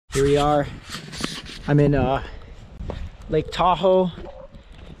Here we are. I'm in Lake Tahoe,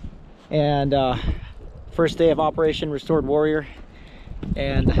 and first day of Operation Restored Warrior,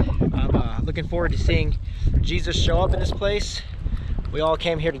 and I'm looking forward to seeing Jesus show up in this place. We all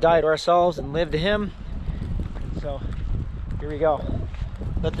came here to die to ourselves and live to Him. So here we go.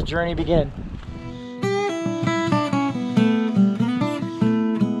 Let the journey begin.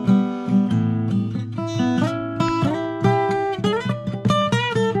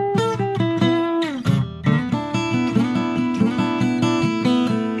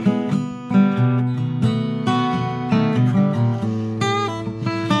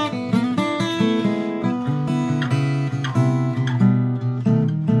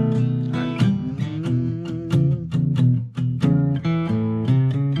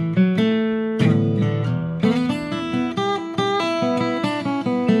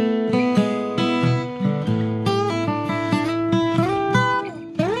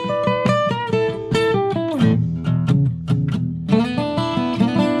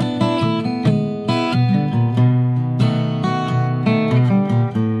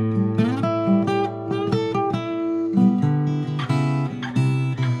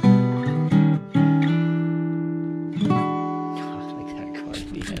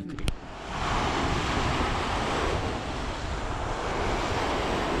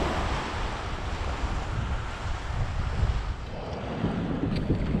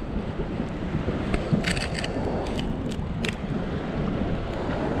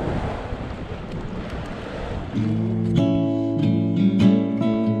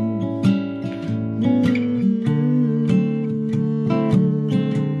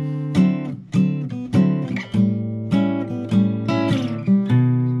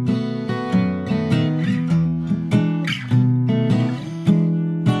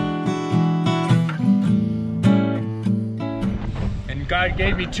 God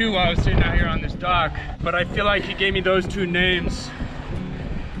gave me two while I was sitting out here on this dock, but I feel like He gave me those two names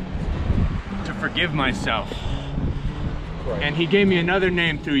to forgive myself. Right. And He gave me another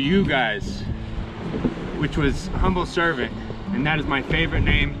name through you guys, which was humble servant, and that is my favorite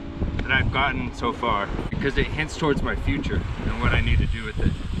name that I've gotten so far because it hints towards my future and what I need to do with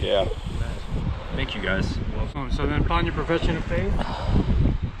it. Yeah. Thank you guys. Welcome. So then, upon your profession of faith,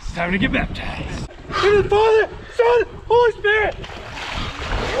 it's time to get baptized. In the Father, Son, Holy Spirit.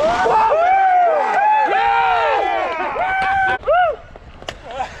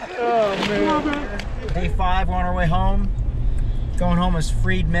 Oh, man. Day 5, we're on our way home. Going home as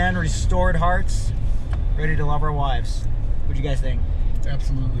freed men, restored hearts, ready to love our wives. What do you guys think?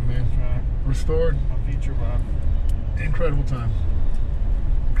 Absolutely, man. Restored. My future wife. Incredible time.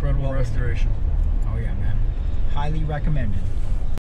 Incredible restoration. Oh yeah, man. Highly recommended.